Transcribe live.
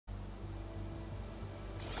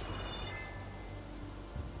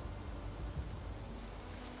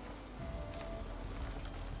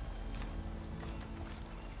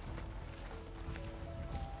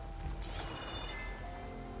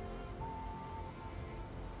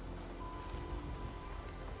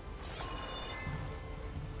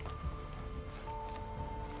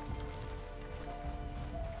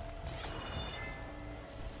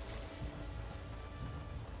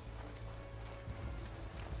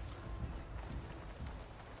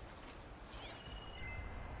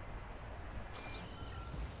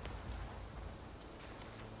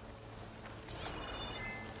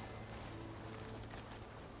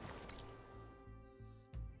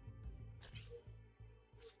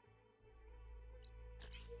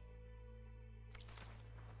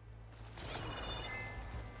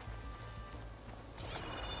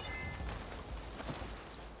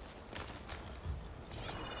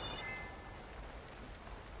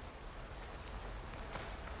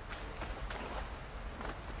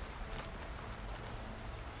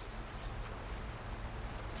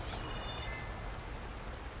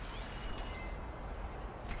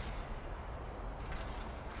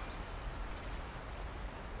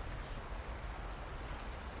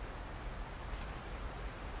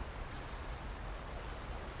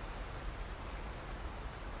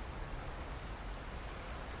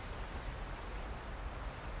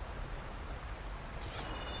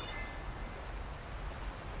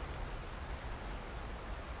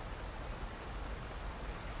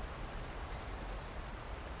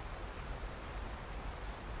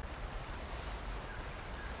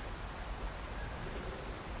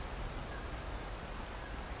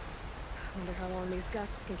Wonder how long these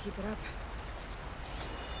gusts can keep it up.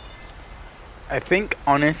 I think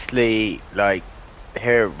honestly, like,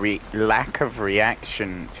 her lack of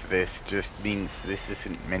reaction to this just means this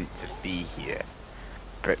isn't meant to be here.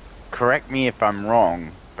 But correct me if I'm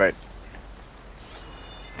wrong, but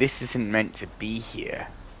this isn't meant to be here.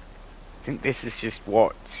 I think this is just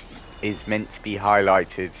what is meant to be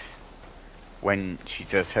highlighted when she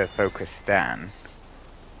does her focus scan.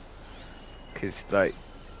 Cause like,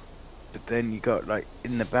 but then you got like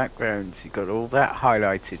in the background, you got all that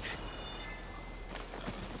highlighted.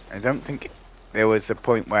 I don't think there was a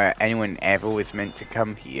point where anyone ever was meant to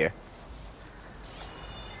come here.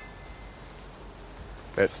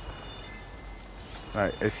 But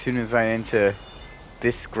like, as soon as I enter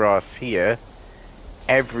this grass here,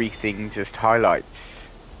 everything just highlights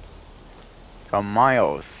for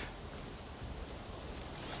miles.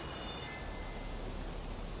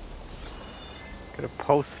 Gotta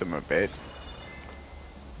pulse them a bit.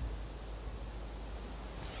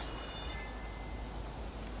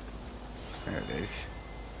 There it is.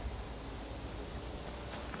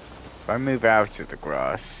 If I move out of the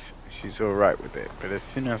grass, she's alright with it. But as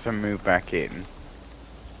soon as I move back in,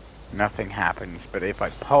 nothing happens. But if I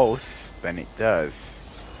pulse, then it does.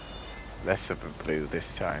 Less of a blue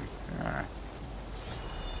this time.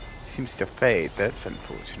 Seems to fade, that's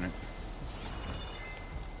unfortunate.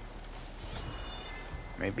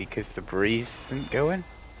 Maybe because the breeze isn't going?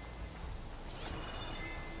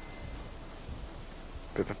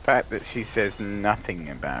 But the fact that she says nothing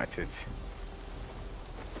about it.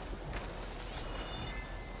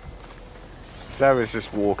 So I was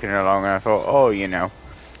just walking along and I thought, oh, you know,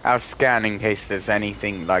 I'll scan in case there's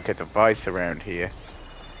anything like a device around here.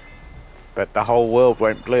 But the whole world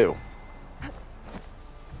went blue.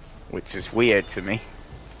 Which is weird to me.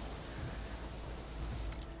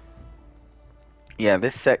 Yeah,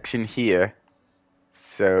 this section here.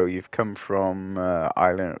 So you've come from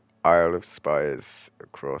Isle of Spires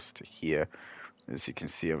across to here. As you can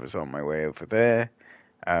see, I was on my way over there.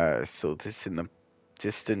 Saw this in the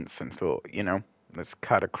distance and thought, you know, let's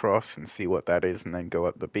cut across and see what that is and then go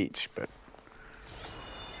up the beach. But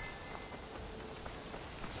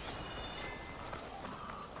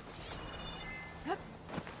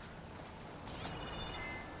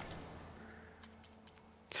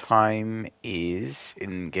time is,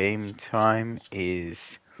 in-game time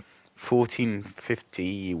is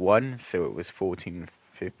 14:51, so it was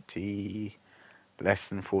 14:50, less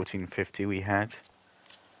than 14:50 we had.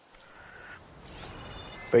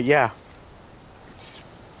 But yeah, it's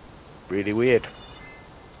really weird.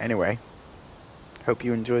 Anyway, hope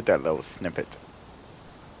you enjoyed that little snippet.